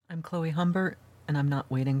I'm Chloe Humbert, and I'm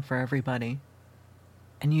not waiting for everybody.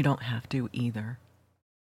 And you don't have to either.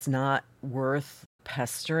 It's not worth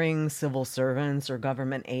pestering civil servants or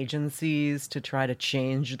government agencies to try to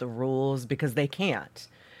change the rules because they can't.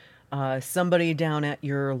 Somebody down at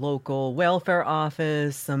your local welfare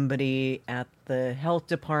office, somebody at the health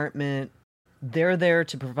department, they're there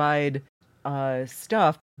to provide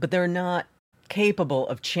stuff, but they're not capable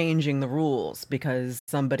of changing the rules because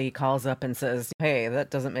somebody calls up and says, hey, that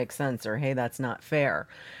doesn't make sense, or hey, that's not fair.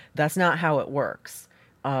 That's not how it works.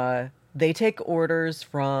 They take orders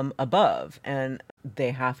from above, and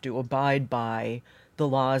they have to abide by the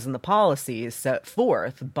laws and the policies set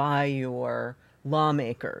forth by your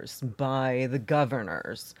lawmakers, by the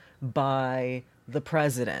governors, by the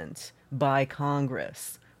president, by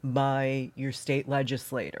Congress, by your state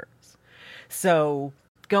legislators. So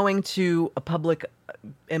going to a public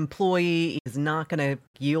employee is not going to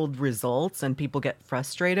yield results, and people get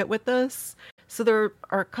frustrated with this. So there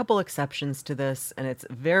are a couple exceptions to this, and it's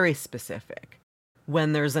very specific.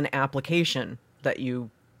 When there's an application that you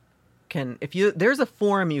can, there's a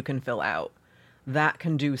form you can fill out that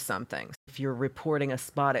can do something. If you're reporting a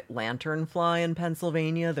spotted lanternfly in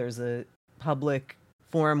Pennsylvania, there's a public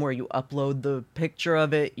form where you upload the picture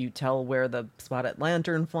of it, you tell where the spotted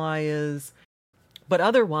lanternfly is. But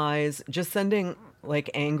otherwise, just sending like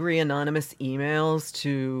angry anonymous emails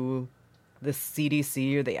to the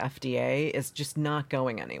CDC or the FDA is just not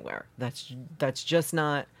going anywhere. That's just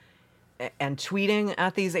not, and tweeting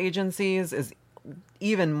at these agencies is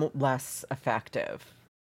even less effective,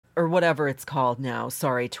 or whatever it's called now.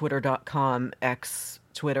 Sorry, twitter.com, X,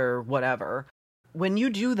 Twitter, whatever. When you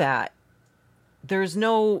do that,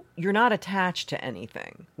 you're not attached to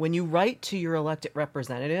anything. When you write to your elected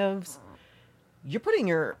representatives, you're putting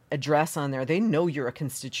your address on there. They know you're a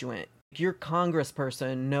constituent. Your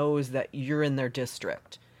congressperson knows that you're in their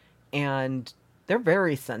district, and they're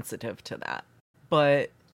very sensitive to that. But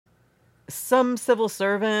some civil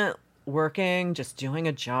servant working, just doing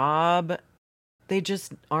a job, they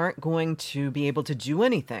just aren't going to be able to do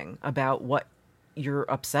anything about what you're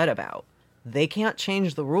upset about. They can't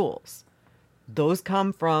change the rules. Those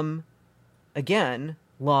come from, again,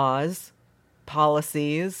 laws,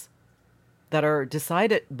 policies that are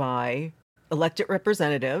decided by elected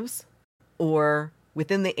representatives, or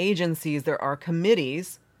within the agencies there are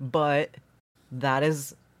committees, but that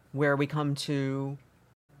is where we come to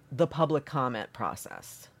the public comment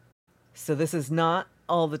process. So this is not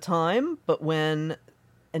all the time, but when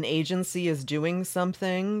an agency is doing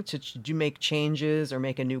something to make changes or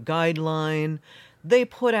make a new guideline, they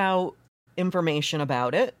put out information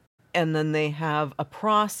about it, and then they have a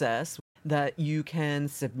process that you can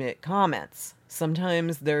submit comments.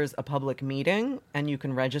 Sometimes there's a public meeting and you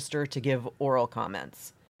can register to give oral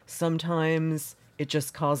comments. Sometimes it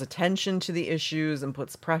just calls attention to the issues and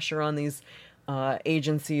puts pressure on these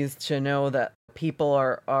agencies to know that people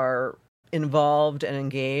are involved and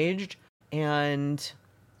engaged, and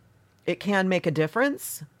it can make a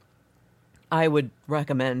difference. I would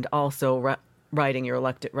recommend also writing your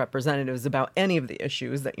elected representatives about any of the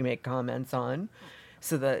issues that you make comments on,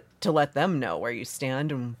 so that to let them know where you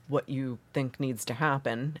stand and what you think needs to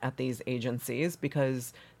happen at these agencies,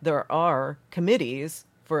 because there are committees,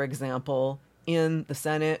 for example, in the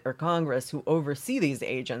Senate or Congress who oversee these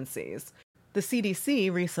agencies. The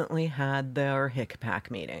CDC recently had their HICPAC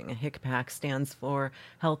meeting. HICPAC stands for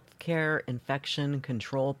Healthcare Infection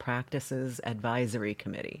Control Practices Advisory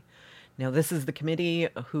Committee. Now, this is the committee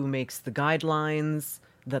who makes the guidelines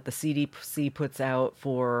that the CDC puts out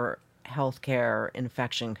for healthcare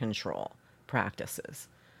infection control practices.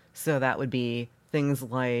 So that would be things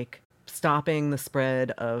like stopping the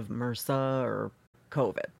spread of MRSA or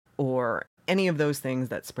COVID, or any of those things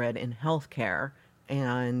that spread in healthcare,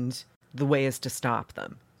 and the ways to stop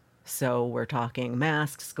them. So we're talking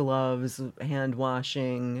masks, gloves, hand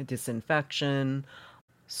washing, disinfection.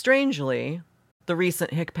 Strangely, the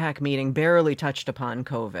recent HICPAC meeting barely touched upon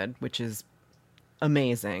COVID, which is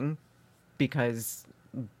amazing because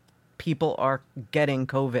people are getting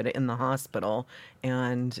COVID in the hospital,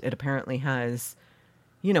 and it apparently has,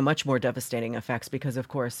 much more devastating effects because, of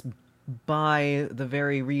course, by the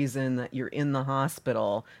very reason that you're in the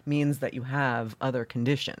hospital means that you have other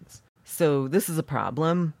conditions. So this is a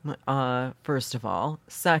problem, first of all.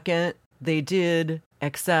 Second, they did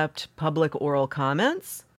accept public oral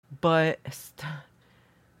comments, but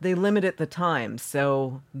they limited the time.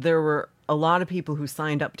 So there were a lot of people who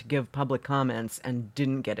signed up to give public comments and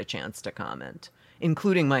didn't get a chance to comment,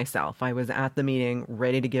 including myself. I was at the meeting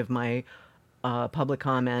ready to give my public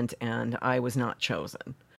comment, and I was not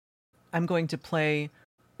chosen. I'm going to play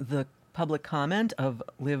the public comment of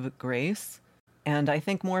Liv Grace, and I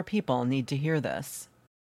think more people need to hear this.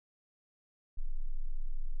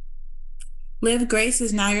 Liv Grace,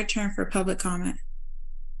 is now your turn for public comment.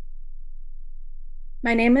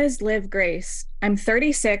 My name is Liv Grace. I'm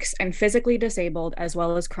 36 and physically disabled as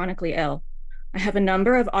well as chronically ill. I have a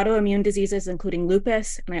number of autoimmune diseases, including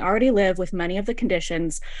lupus, and I already live with many of the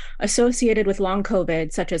conditions associated with long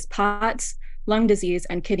COVID, such as POTS, lung disease,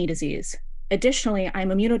 and kidney disease. Additionally, I'm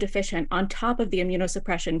immunodeficient on top of the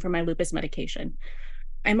immunosuppression from my lupus medication.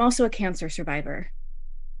 I'm also a cancer survivor.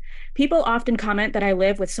 People often comment that I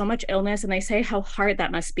live with so much illness and they say how hard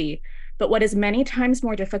that must be. But what is many times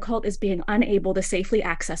more difficult is being unable to safely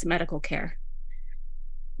access medical care.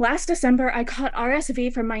 Last December, I caught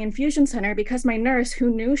RSV from my infusion center because my nurse, who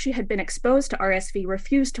knew she had been exposed to RSV,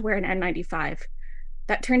 refused to wear an N95.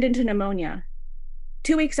 That turned into pneumonia.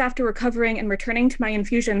 2 weeks after recovering and returning to my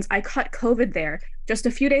infusions, I caught COVID there, just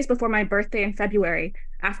a few days before my birthday in February,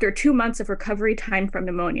 after 2 months of recovery time from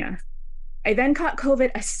pneumonia. I then caught COVID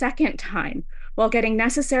a second time while getting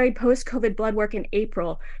necessary post-COVID blood work in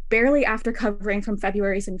April, barely after recovering from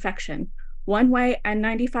February's infection. One-way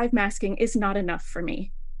N95 masking is not enough for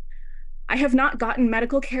me. I have not gotten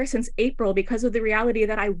medical care since April because of the reality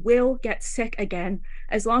that I will get sick again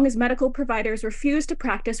as long as medical providers refuse to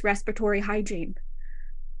practice respiratory hygiene.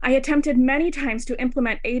 I attempted many times to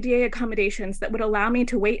implement ADA accommodations that would allow me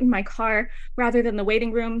to wait in my car rather than the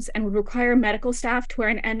waiting rooms and would require medical staff to wear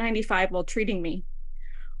an N95 while treating me.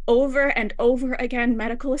 Over and over again,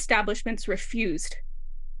 medical establishments refused.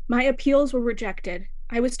 My appeals were rejected.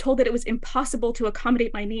 I was told that it was impossible to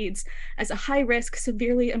accommodate my needs as a high-risk,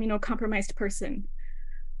 severely immunocompromised person.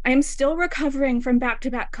 I am still recovering from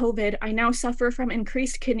back-to-back COVID. I now suffer from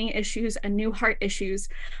increased kidney issues and new heart issues.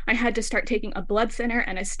 I had to start taking a blood thinner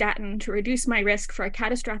and a statin to reduce my risk for a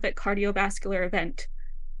catastrophic cardiovascular event.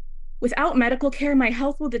 Without medical care, my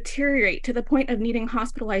health will deteriorate to the point of needing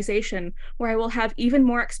hospitalization, where I will have even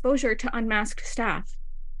more exposure to unmasked staff.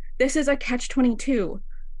 This is a catch-22.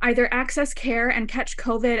 Either access care and catch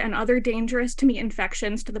COVID and other dangerous to me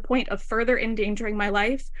infections to the point of further endangering my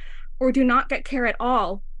life, or do not get care at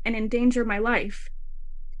all and endanger my life.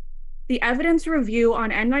 The evidence review on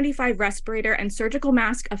N95 respirator and surgical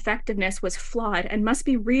mask effectiveness was flawed and must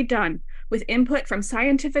be redone with input from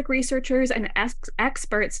scientific researchers and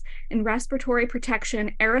experts in respiratory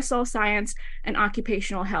protection, aerosol science, and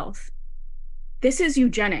occupational health. This is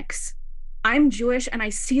eugenics. I'm Jewish and I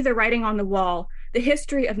see the writing on the wall, the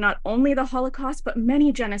history of not only the Holocaust, but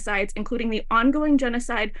many genocides, including the ongoing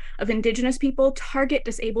genocide of Indigenous people, target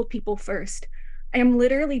disabled people first. I am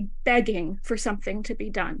literally begging for something to be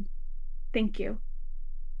done. Thank you.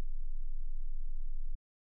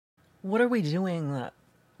 What are we doing that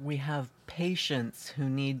we have patients who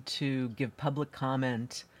need to give public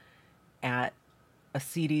comment at a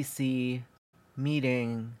CDC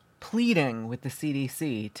meeting pleading with the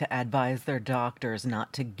CDC to advise their doctors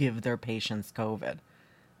not to give their patients COVID?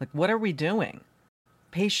 Like, what are we doing?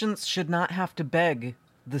 Patients should not have to beg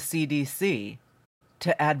the CDC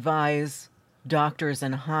to advise doctors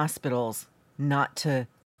and hospitals not to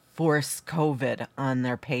force COVID on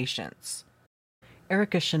their patients.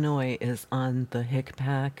 Erica Shenoy is on the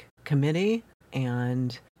HICPAC committee,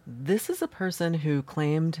 and this is a person who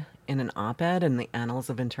claimed in an op-ed in the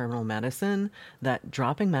Annals of Internal Medicine that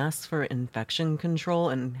dropping masks for infection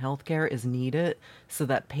control in healthcare is needed so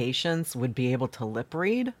that patients would be able to lip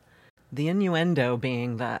read. The innuendo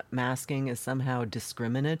being that masking is somehow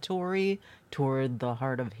discriminatory toward the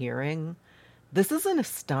hard of hearing. This is an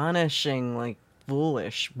astonishing,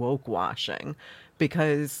 foolish woke washing,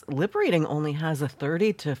 because lip reading only has a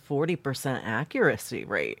 30 to 40% accuracy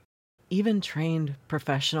rate. Even trained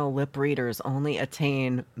professional lip readers only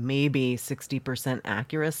attain maybe 60%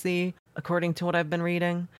 accuracy, according to what I've been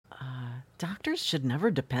reading. Doctors should never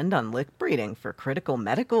depend on lip reading for critical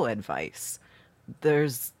medical advice.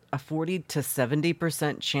 There's a 40 to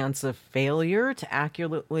 70% chance of failure to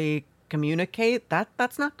accurately communicate.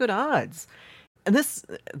 That's not good odds. And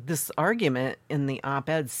this argument in the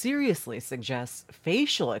op-ed seriously suggests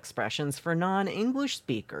facial expressions for non-English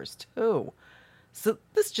speakers, too. So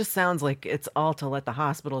this just sounds like it's all to let the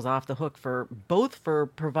hospitals off the hook for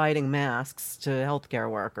providing masks to healthcare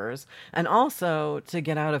workers and also to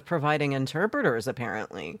get out of providing interpreters,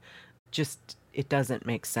 apparently. Just, it doesn't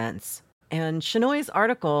make sense. And Shenoy's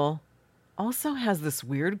article also has this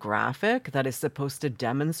weird graphic that is supposed to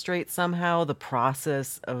demonstrate somehow the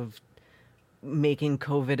process of making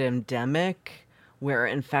COVID endemic, where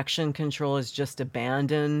infection control is just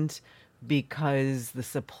abandoned because the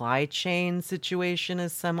supply chain situation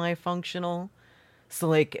is semi-functional.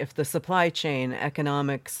 So, if the supply chain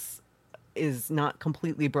economics is not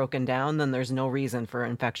completely broken down, then there's no reason for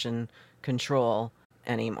infection control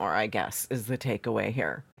anymore, I guess, is the takeaway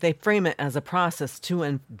here. They frame it as a process to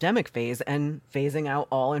endemic phase and phasing out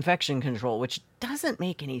all infection control, which doesn't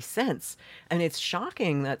make any sense. And it's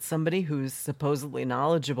shocking that somebody who's supposedly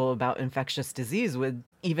knowledgeable about infectious disease would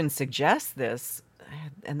even suggest this,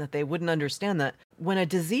 and that they wouldn't understand that when a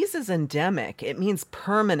disease is endemic, it means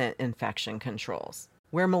permanent infection controls.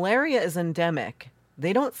 Where malaria is endemic,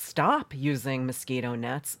 they don't stop using mosquito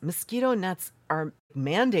nets. Mosquito nets are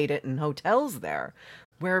mandated in hotels there.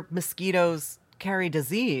 Where mosquitoes carry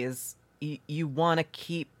disease, you want to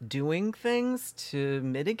keep doing things to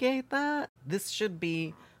mitigate that? This should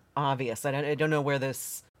be obvious. I don't know where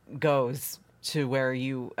this goes to where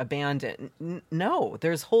you abandon. No,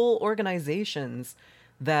 there's whole organizations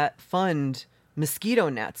that fund mosquito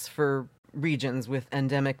nets for regions with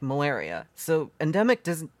endemic malaria. So endemic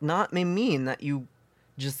does not mean that you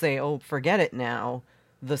just say, oh, forget it now.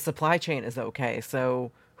 The supply chain is okay.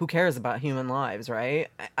 So who cares about human lives, right?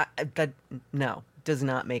 That does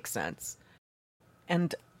not make sense.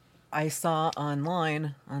 And I saw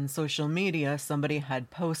online on social media, somebody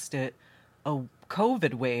had posted a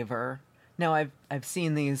COVID waiver. Now, I've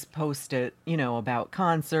seen these posted, about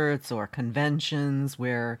concerts or conventions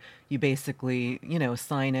where you basically,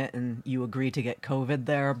 sign it and you agree to get COVID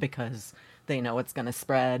there because they know it's going to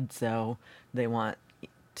spread. So they want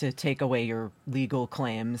to take away your legal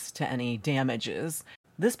claims to any damages.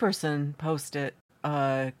 This person posted,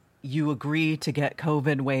 you agree to get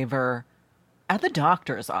COVID waiver at the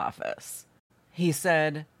doctor's office. He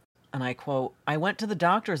said, and I quote, "I went to the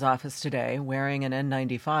doctor's office today wearing an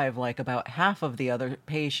N95 like about half of the other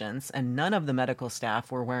patients, and none of the medical staff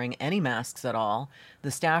were wearing any masks at all.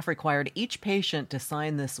 The staff required each patient to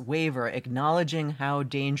sign this waiver acknowledging how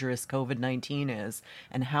dangerous COVID-19 is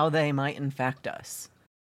and how they might infect us."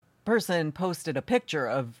 Person posted a picture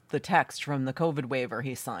of the text from the COVID waiver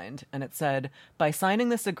he signed, and it said, "By signing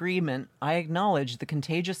this agreement, I acknowledge the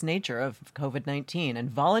contagious nature of COVID-19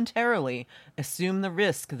 and voluntarily assume the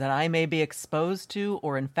risk that I may be exposed to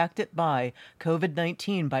or infected by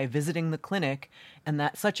COVID-19 by visiting the clinic, and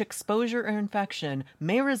that such exposure or infection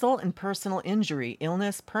may result in personal injury,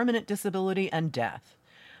 illness, permanent disability, and death.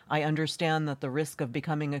 I understand that the risk of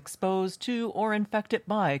becoming exposed to or infected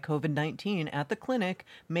by COVID-19 at the clinic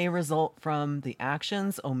may result from the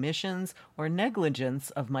actions, omissions, or negligence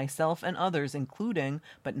of myself and others, including,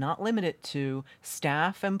 but not limited to,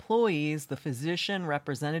 staff, employees, the physician,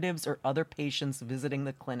 representatives, or other patients visiting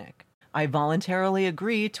the clinic. I voluntarily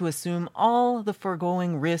agree to assume all the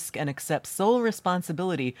foregoing risk and accept sole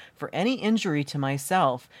responsibility for any injury to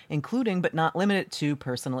myself, including but not limited to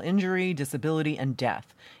personal injury, disability, and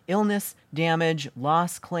death, illness, damage,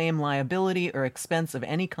 loss, claim, liability, or expense of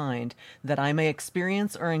any kind that I may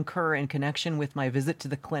experience or incur in connection with my visit to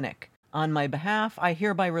the clinic. On my behalf, I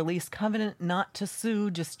hereby release covenant not to sue,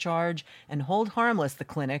 discharge, and hold harmless the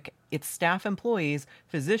clinic, its staff, employees,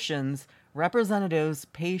 physicians, representatives,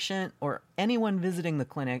 patient, or anyone visiting the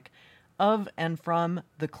clinic of and from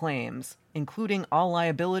the claims, including all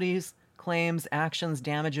liabilities, claims, actions,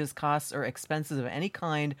 damages, costs, or expenses of any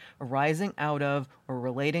kind arising out of or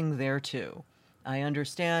relating thereto. I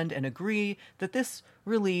understand and agree that this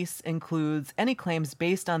release includes any claims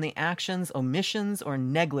based on the actions, omissions, or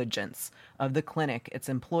negligence of the clinic, its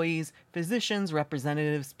employees, physicians,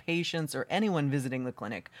 representatives, patients, or anyone visiting the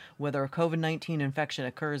clinic, whether a COVID-19 infection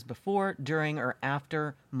occurs before, during, or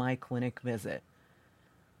after my clinic visit."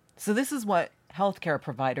 So this is what healthcare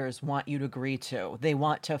providers want you to agree to. They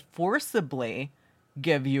want to forcibly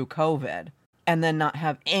give you COVID and then not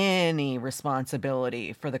have any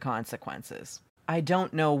responsibility for the consequences. I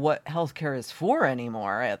don't know what healthcare is for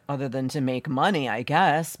anymore, other than to make money, I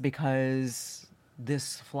guess, because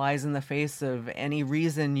this flies in the face of any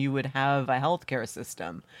reason you would have a healthcare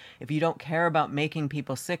system. If you don't care about making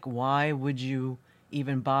people sick, why would you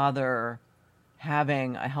even bother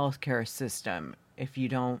having a healthcare system if you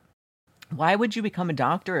don't? Why would you become a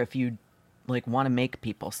doctor if you want to make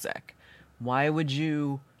people sick? Why would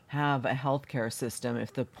you have a healthcare system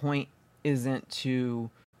if the point isn't to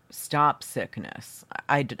stop sickness?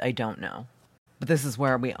 I don't know. But this is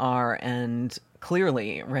where we are, and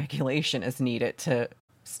clearly regulation is needed to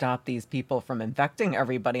stop these people from infecting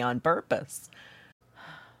everybody on purpose.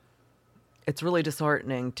 It's really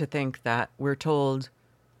disheartening to think that we're told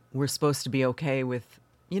we're supposed to be okay with,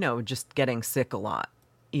 just getting sick a lot,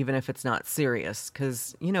 even if it's not serious,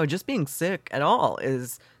 because, just being sick at all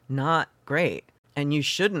is not great. And you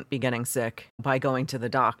shouldn't be getting sick by going to the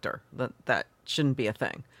doctor. That shouldn't be a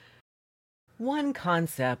thing. One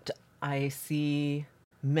concept I see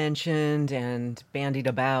mentioned and bandied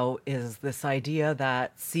about is this idea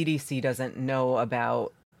that CDC doesn't know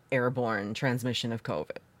about airborne transmission of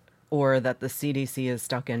COVID, or that the CDC is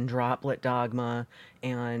stuck in droplet dogma,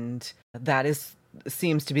 and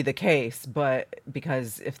seems to be the case. But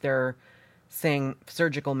because if they're saying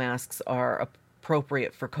surgical masks are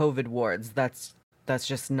appropriate for COVID wards, that's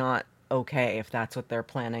just not okay if that's what they're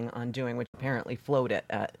planning on doing, which apparently floated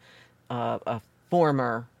at a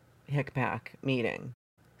former HICPAC meeting.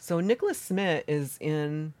 So Nicholas Smith is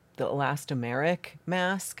in the elastomeric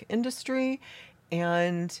mask industry,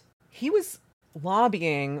 and he was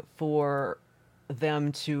lobbying for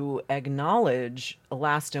them to acknowledge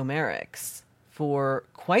elastomerics for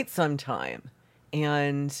quite some time.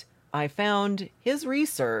 And I found his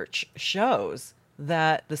research shows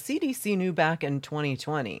that the CDC knew back in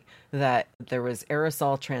 2020 that there was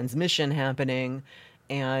aerosol transmission happening,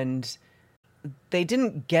 and they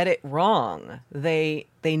didn't get it wrong. They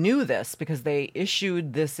knew this because they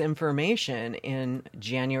issued this information in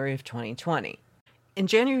January of 2020. In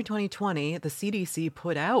January 2020, the CDC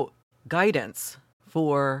put out guidance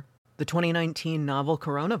for the 2019 novel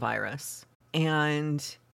coronavirus.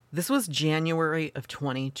 And this was January of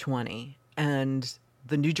 2020. And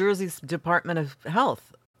the New Jersey Department of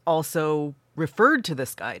Health also referred to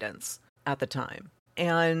this guidance at the time.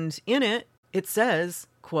 And in it, it says,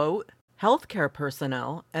 quote, "Healthcare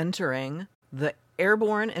personnel entering the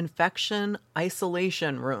airborne infection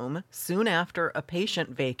isolation room soon after a patient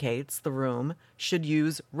vacates the room should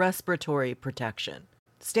use respiratory protection.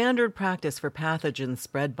 Standard practice for pathogens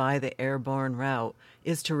spread by the airborne route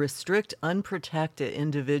is to restrict unprotected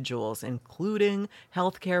individuals, including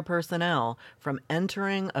healthcare personnel, from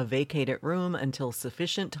entering a vacated room until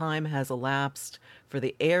sufficient time has elapsed for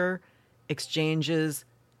the air exchanges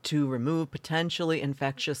to remove potentially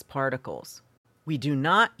infectious particles. We do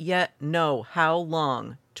not yet know how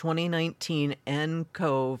long 2019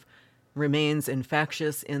 nCoV remains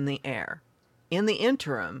infectious in the air. In the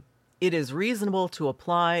interim, it is reasonable to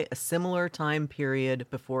apply a similar time period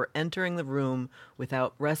before entering the room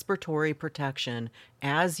without respiratory protection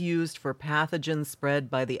as used for pathogens spread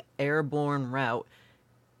by the airborne route,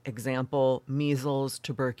 example, measles,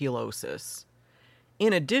 tuberculosis.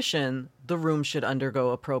 In addition, the room should undergo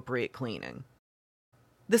appropriate cleaning."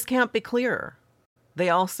 This can't be clearer. They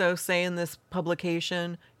also say in this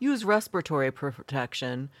publication, use respiratory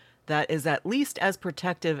protection that is at least as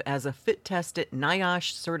protective as a fit-tested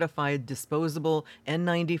NIOSH-certified disposable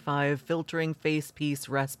N95 filtering face piece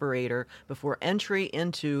respirator before entry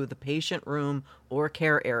into the patient room or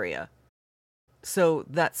care area. So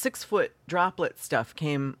that 6-foot droplet stuff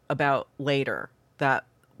came about later. That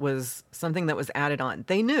was something that was added on.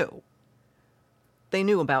 They knew. They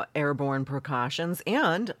knew about airborne precautions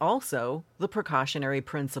and also the precautionary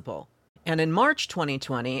principle. And in March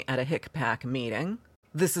 2020, at a HICPAC meeting,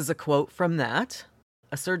 this is a quote from that: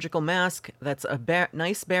 "A surgical mask that's a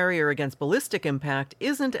nice barrier against ballistic impact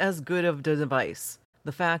isn't as good of a device.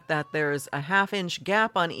 The fact that there's a 1/2-inch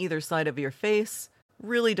gap on either side of your face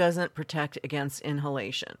really doesn't protect against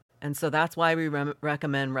inhalation. And so that's why we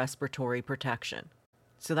recommend respiratory protection."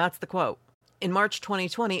 So that's the quote. In March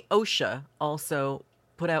 2020, OSHA also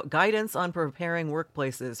put out guidance on preparing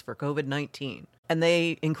workplaces for COVID-19. And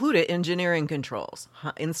they included engineering controls,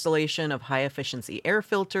 installation of high-efficiency air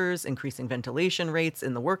filters, increasing ventilation rates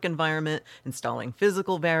in the work environment, installing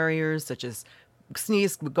physical barriers such as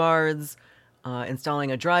sneeze guards,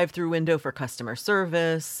 installing a drive-through window for customer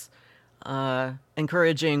service,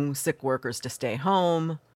 encouraging sick workers to stay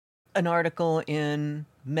home. An article in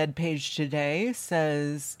MedPage Today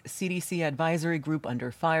says CDC advisory group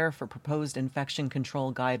under fire for proposed infection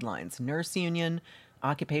control guidelines. Nurse union,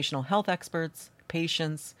 occupational health experts,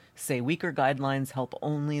 patients say weaker guidelines help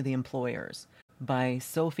only the employers. By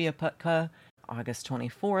Sophia Putka, August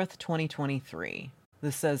 24th, 2023.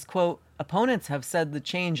 This says, quote, "Opponents have said the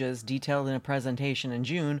changes detailed in a presentation in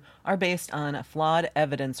June are based on a flawed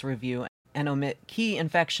evidence review and omit key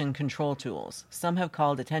infection control tools. Some have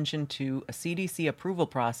called attention to a CDC approval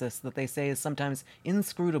process that they say is sometimes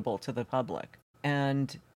inscrutable to the public."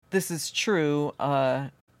 And this is true,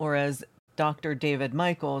 or as Dr. David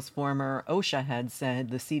Michaels, former OSHA head,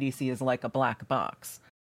 said, the CDC is like a black box.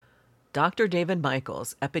 Dr. David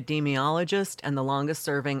Michaels, epidemiologist and the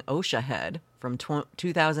longest-serving OSHA head from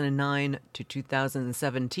 2009 to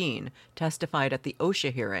 2017, testified at the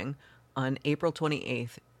OSHA hearing on April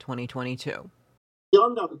 28th, 2022.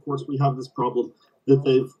 Beyond that, of course, we have this problem that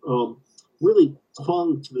they've really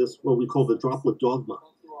clung to this, what we call the droplet dogma,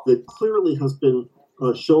 that clearly has been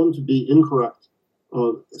shown to be incorrect,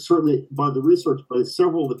 certainly by the research by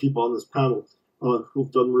several of the people on this panel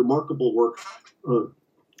who've done remarkable work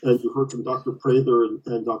and you heard from Dr. Prather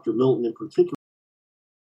and Dr. Milton in particular.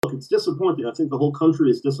 Look, it's disappointing. I think the whole country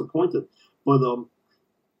is disappointed, but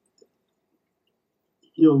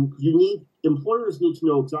employers need to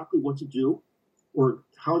know exactly what to do, or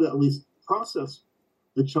how to at least process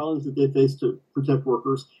the challenge that they face to protect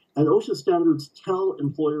workers. And OSHA standards tell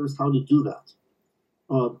employers how to do that.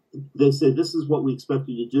 They say, this is what we expect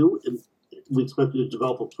you to do. And we expect you to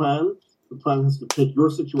develop a plan. The plan has to take your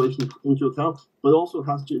situation into account, but also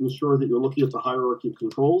has to ensure that you're looking at the hierarchy of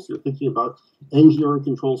controls. You're thinking about engineering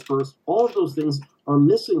controls first. All of those things are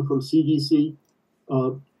missing from CDC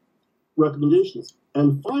recommendations.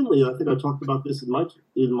 And finally, I think I talked about this in my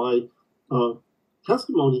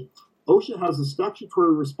testimony, OSHA has a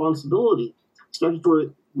statutory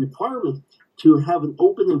requirement to have an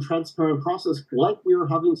open and transparent process like we are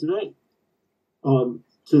having today to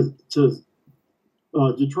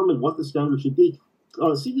determine what the standard should be.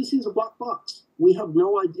 CDC is a black box. We have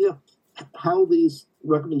no idea how these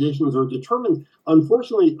recommendations are determined,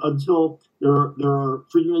 unfortunately, until there are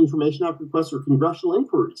Freedom of Information Act requests or congressional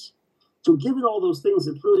inquiries. So given all those things,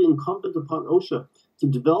 it's really incumbent upon OSHA to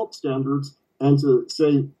develop standards and to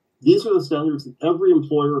say, these are the standards that every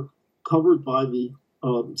employer covered by the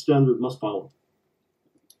standard must follow.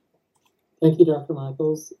 Thank you, Dr.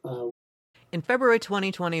 Michaels. In February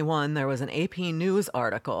 2021, there was an AP News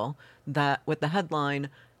article that with the headline,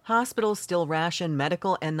 "Hospitals Still Ration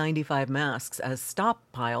Medical N95 Masks as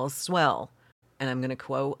Stockpiles Swell." And I'm going to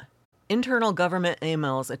quote, "Internal government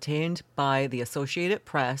emails obtained by the Associated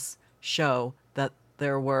Press show that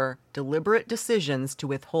there were deliberate decisions to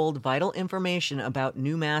withhold vital information about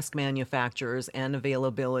new mask manufacturers and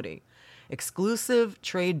availability. Exclusive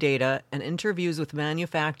trade data and interviews with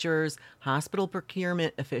manufacturers, hospital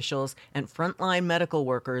procurement officials, and frontline medical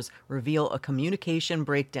workers reveal a communication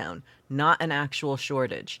breakdown, not an actual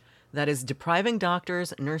shortage, that is depriving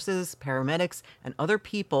doctors, nurses, paramedics, and other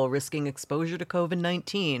people risking exposure to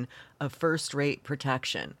COVID-19 of first-rate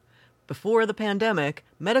protection. Before the pandemic,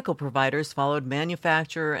 medical providers followed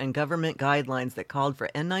manufacturer and government guidelines that called for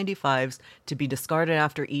N95s to be discarded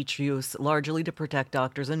after each use, largely to protect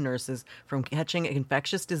doctors and nurses from catching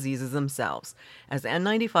infectious diseases themselves. As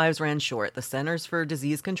N95s ran short, the Centers for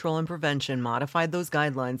Disease Control and Prevention modified those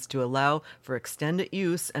guidelines to allow for extended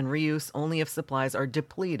use and reuse only if supplies are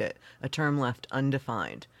depleted, a term left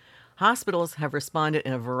undefined. Hospitals have responded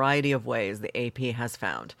in a variety of ways, the AP has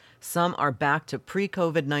found. Some are back to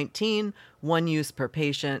pre-COVID-19, one use per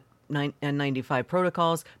patient, N95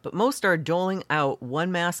 protocols, but most are doling out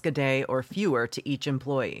one mask a day or fewer to each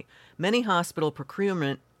employee. Many hospital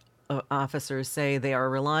procurement officers say they are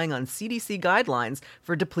relying on CDC guidelines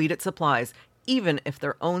for depleted supplies, even if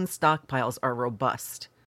their own stockpiles are robust.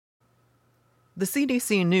 The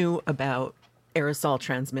CDC knew about aerosol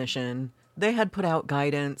transmission. They had put out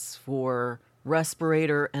guidance for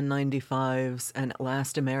respirator N95s and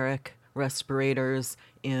elastomeric respirators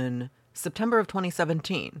in September of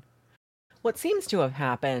 2017. What seems to have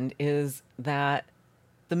happened is that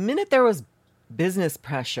the minute there was business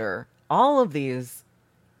pressure, all of these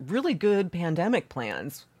really good pandemic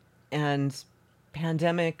plans and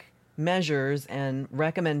pandemic measures and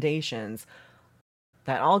recommendations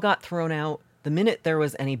that all got thrown out the minute there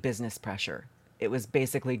was any business pressure. It was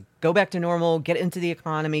basically go back to normal, get into the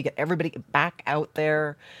economy, get everybody back out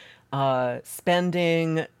there,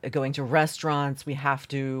 spending, going to restaurants. We have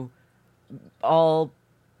to all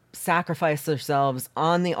sacrifice ourselves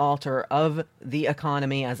on the altar of the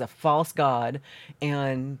economy as a false god.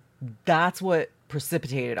 And that's what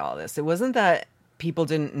precipitated all this. It wasn't that people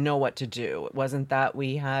didn't know what to do. It wasn't that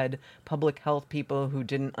we had public health people who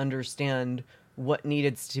didn't understand what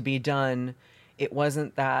needed to be done. It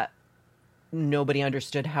wasn't that nobody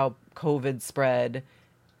understood how COVID spread.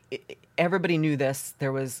 Everybody knew this.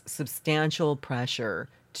 There was substantial pressure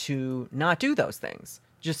to not do those things,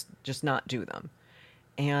 just not do them.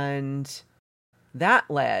 And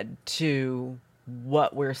that led to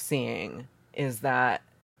what we're seeing is that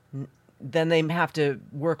then they have to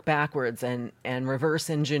work backwards and reverse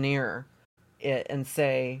engineer it and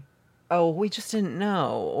say, oh, we just didn't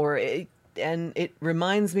know. And it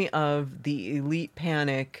reminds me of the elite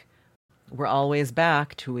panic. We're always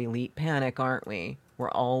back to elite panic, aren't we?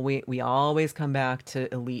 We always come back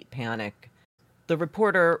to elite panic. The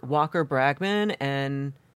reporter Walker Bragman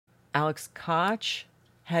and Alex Koch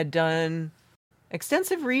had done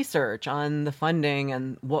extensive research on the funding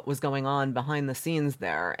and what was going on behind the scenes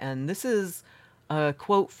there. And this is a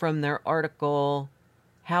quote from their article,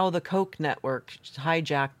 How the Koch Network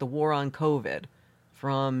Hijacked the War on COVID,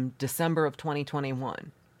 from December of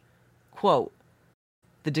 2021. Quote,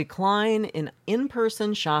 The decline in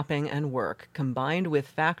in-person shopping and work, combined with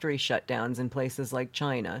factory shutdowns in places like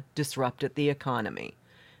China, disrupted the economy.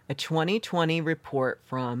 A 2020 report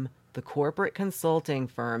from the corporate consulting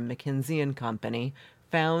firm McKinsey & Company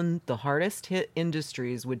found the hardest hit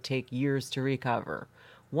industries would take years to recover.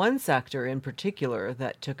 One sector in particular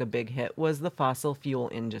that took a big hit was the fossil fuel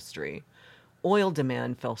industry. Oil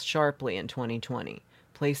demand fell sharply in 2020,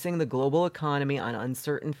 placing the global economy on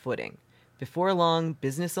uncertain footing. Before long,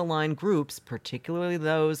 business-aligned groups, particularly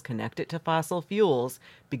those connected to fossil fuels,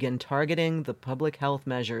 began targeting the public health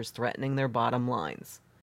measures threatening their bottom lines.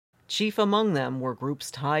 Chief among them were groups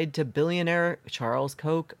tied to billionaire Charles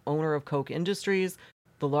Koch, owner of Koch Industries,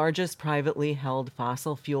 the largest privately held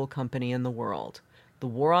fossil fuel company in the world. The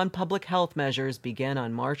war on public health measures began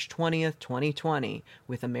on March 20th, 2020,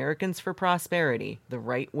 with Americans for Prosperity, the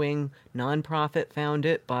right-wing nonprofit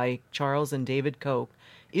founded by Charles and David Koch,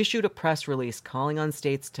 issued a press release calling on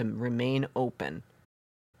states to remain open.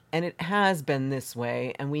 And it has been this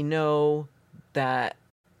way, and we know that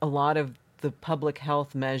a lot of the public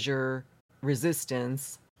health measure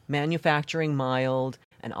resistance, manufacturing mild,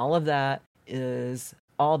 and all of that is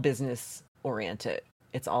all business oriented.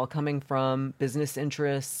 It's all coming from business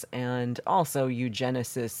interests and also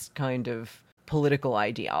eugenicist kind of political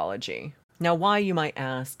ideology. Now, why, you might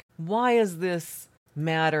ask, why is this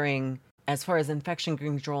mattering as far as infection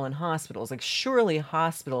control in hospitals? Like, surely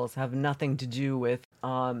hospitals have nothing to do with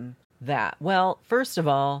that. Well, first of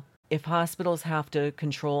all, if hospitals have to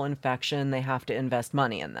control infection, they have to invest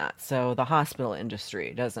money in that. So the hospital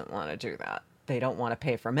industry doesn't want to do that. They don't want to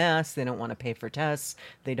pay for masks. They don't want to pay for tests.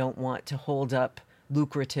 They don't want to hold up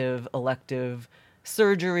lucrative elective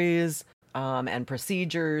surgeries and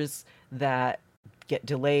procedures that get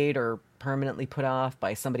delayed or permanently put off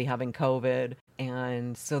by somebody having COVID.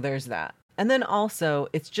 And so there's that. And then also,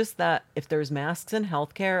 it's just that if there's masks in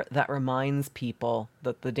healthcare, that reminds people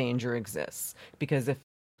that the danger exists. Because if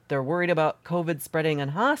they're worried about COVID spreading in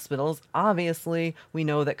hospitals, obviously we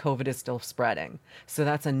know that COVID is still spreading. So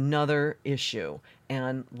that's another issue.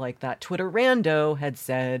 And like that Twitter rando had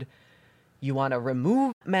said, you want to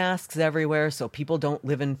remove masks everywhere so people don't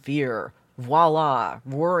live in fear. Voila,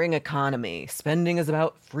 roaring economy. Spending is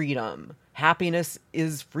about freedom. Happiness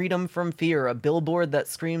is freedom from fear, a billboard that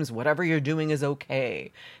screams whatever you're doing is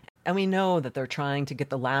okay. And we know that they're trying to get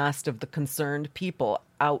the last of the concerned people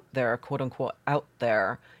out there, quote unquote, out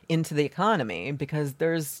there into the economy, because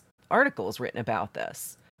there's articles written about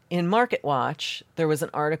this. In Market Watch, there was an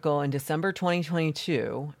article in December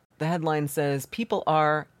 2022. The headline says, people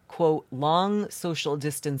are, quote, long social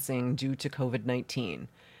distancing due to COVID-19.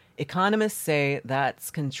 Economists say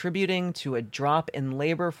that's contributing to a drop in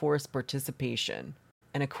labor force participation.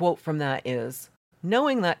 And a quote from that is,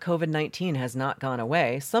 knowing that COVID-19 has not gone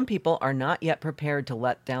away, some people are not yet prepared to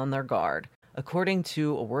let down their guard, according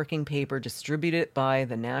to a working paper distributed by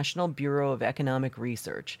the National Bureau of Economic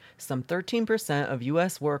Research. Some 13% of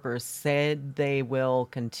U.S. workers said they will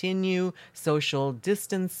continue social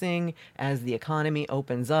distancing as the economy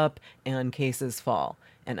opens up and cases fall,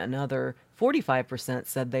 and another 45%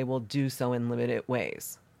 said they will do so in limited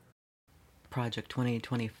ways. Project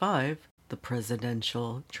 2025, the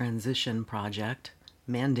Presidential Transition Project,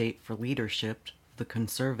 Mandate for Leadership, the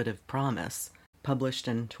Conservative Promise, published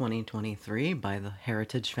in 2023 by the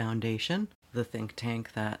Heritage Foundation, the think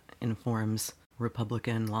tank that informs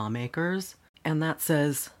Republican lawmakers. And that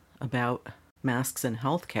says about masks in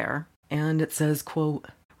healthcare, and it says, quote,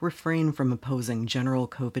 refrain from opposing general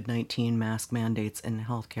COVID-19 mask mandates in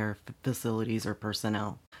healthcare facilities or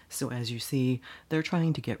personnel. So as you see, they're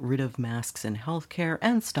trying to get rid of masks in healthcare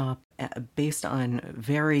and stop based on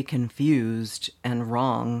very confused and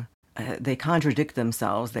wrong. They contradict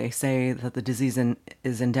themselves. They say that the disease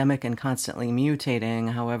is endemic and constantly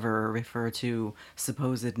mutating, however, refer to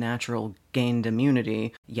supposed natural gained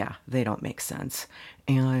immunity. Yeah, they don't make sense.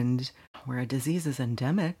 And where a disease is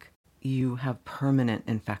endemic, you have permanent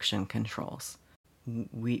infection controls.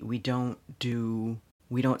 We don't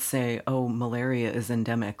say, oh, malaria is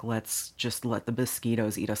endemic, let's just let the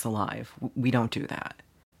mosquitoes eat us alive. We don't do that.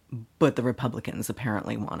 But the Republicans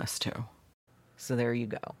apparently want us to. So there you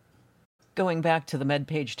go. Going back to the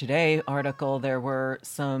MedPage Today article, there were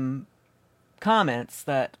some comments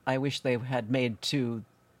that I wish they had made to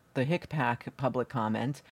the HICPAC public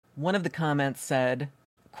comment. One of the comments said,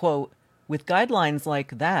 quote, with guidelines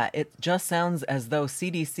like that, it just sounds as though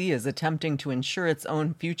CDC is attempting to ensure its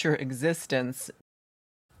own future existence.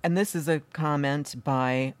 And this is a comment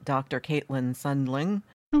by Dr. Caitlin Sundling.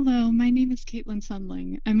 Hello, my name is Caitlin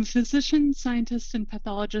Sundling. I'm a physician, scientist, and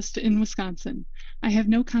pathologist in Wisconsin. I have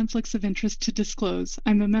no conflicts of interest to disclose.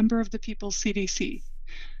 I'm a member of the People's CDC.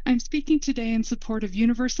 I'm speaking today in support of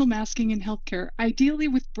universal masking in healthcare, ideally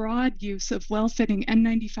with broad use of well-fitting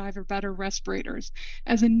N95 or better respirators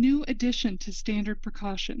as a new addition to standard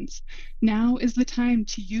precautions. Now is the time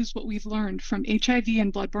to use what we've learned from HIV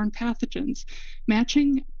and bloodborne pathogens,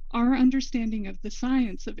 matching our understanding of the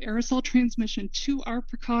science of aerosol transmission to our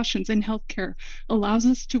precautions in healthcare allows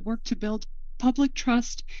us to work to build public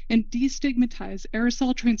trust and destigmatize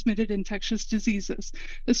aerosol transmitted infectious diseases,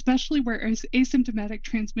 especially where asymptomatic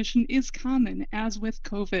transmission is common, as with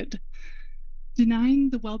COVID. Denying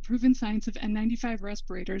the well-proven science of N95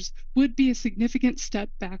 respirators would be a significant step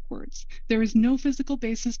backwards. There is no physical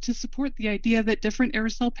basis to support the idea that different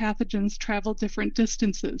aerosol pathogens travel different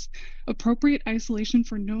distances. Appropriate isolation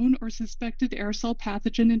for known or suspected aerosol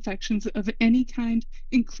pathogen infections of any kind,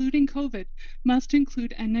 including COVID, must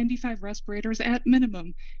include N95 respirators at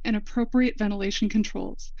minimum and appropriate ventilation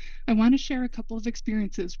controls. I want to share a couple of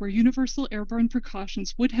experiences where universal airborne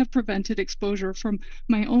precautions would have prevented exposure from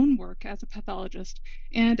my own work as a pathologist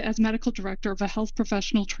and as medical director of a health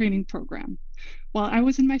professional training program. While I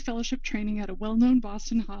was in my fellowship training at a well-known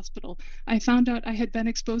Boston hospital, I found out I had been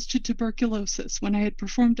exposed to tuberculosis when I had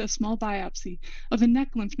performed a small biopsy of a neck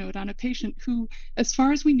lymph node on a patient who, as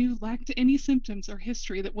far as we knew, lacked any symptoms or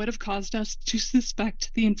history that would have caused us to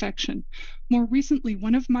suspect the infection. More recently,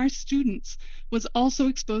 one of my students was also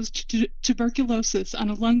exposed to tuberculosis on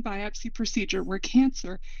a lung biopsy procedure where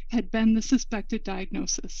cancer had been the suspected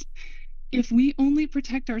diagnosis. If we only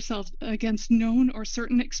protect ourselves against known or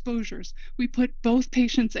certain exposures, we put both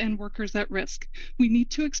patients and workers at risk. We need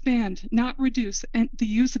to expand, not reduce, the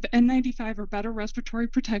use of N95 or better respiratory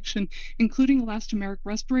protection, including elastomeric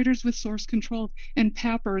respirators with source control and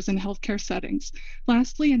PAPRs in healthcare settings.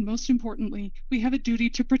 Lastly, and most importantly, we have a duty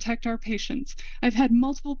to protect our patients. I've had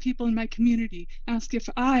multiple people in my community ask if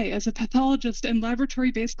I, as a pathologist and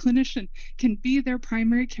laboratory-based clinician, can be their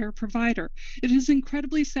primary care provider. It is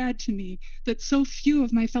incredibly sad to me that so few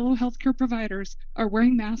of my fellow healthcare providers are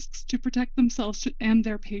wearing masks to protect themselves and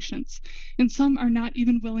their patients, and some are not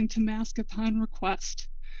even willing to mask upon request.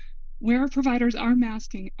 Where providers are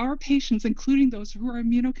masking, our patients, including those who are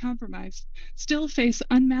immunocompromised, still face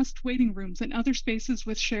unmasked waiting rooms and other spaces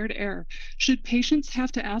with shared air. Should patients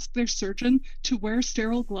have to ask their surgeon to wear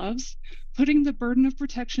sterile gloves? Putting the burden of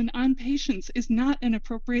protection on patients is not an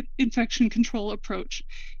appropriate infection control approach.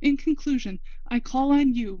 In conclusion, I call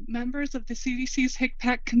on you, members of the CDC's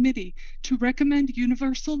HICPAC committee, to recommend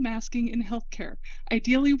universal masking in healthcare,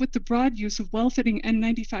 ideally with the broad use of well-fitting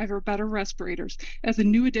N95 or better respirators as a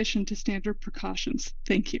new addition to standard precautions.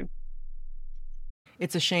 Thank you.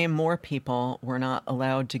 It's a shame more people were not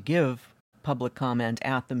allowed to give public comment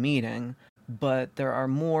at the meeting, but there are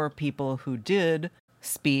more people who did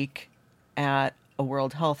speak at a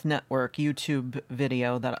World Health Network YouTube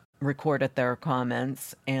video that recorded their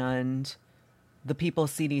comments, and the People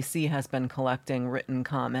CDC has been collecting written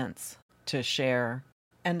comments to share.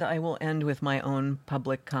 And I will end with my own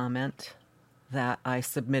public comment that I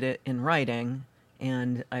submitted in writing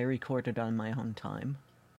and I recorded on my own time.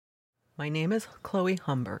 My name is Chloe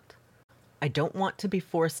Humbert. I don't want to be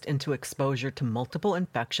forced into exposure to multiple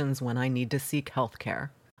infections when I need to seek health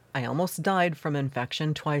care. I almost died from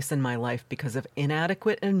infection twice in my life because of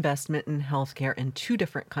inadequate investment in healthcare in 2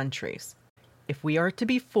 different countries. If we are to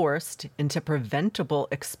be forced into preventable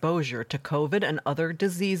exposure to COVID and other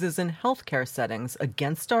diseases in healthcare settings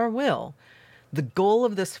against our will, the goal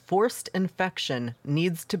of this forced infection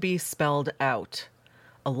needs to be spelled out,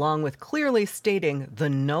 along with clearly stating the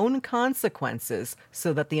known consequences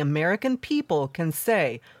so that the American people can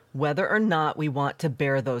say whether or not we want to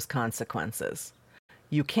bear those consequences.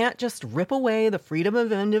 You can't just rip away the freedom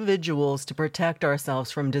of individuals to protect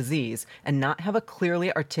ourselves from disease and not have a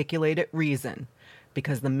clearly articulated reason,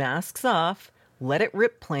 because the masks off, let it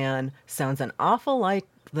rip plan sounds an awful like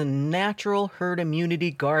the natural herd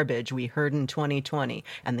immunity garbage we heard in 2020,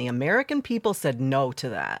 and the American people said no to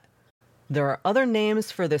that. There are other names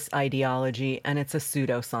for this ideology, and it's a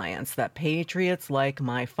pseudoscience that patriots like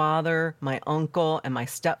my father, my uncle, and my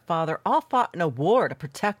stepfather all fought in a war to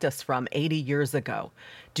protect us from 80 years ago.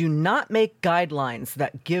 Do not make guidelines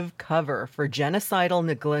that give cover for genocidal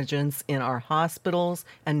negligence in our hospitals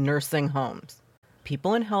and nursing homes.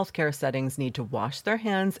 People in healthcare settings need to wash their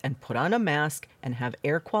hands and put on a mask and have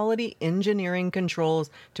air quality engineering controls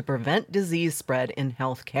to prevent disease spread in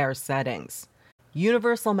healthcare settings.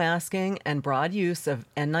 Universal masking and broad use of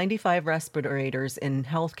N95 respirators in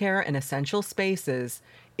healthcare and essential spaces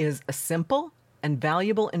is a simple and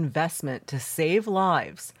valuable investment to save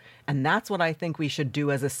lives, and that's what I think we should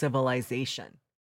do as a civilization.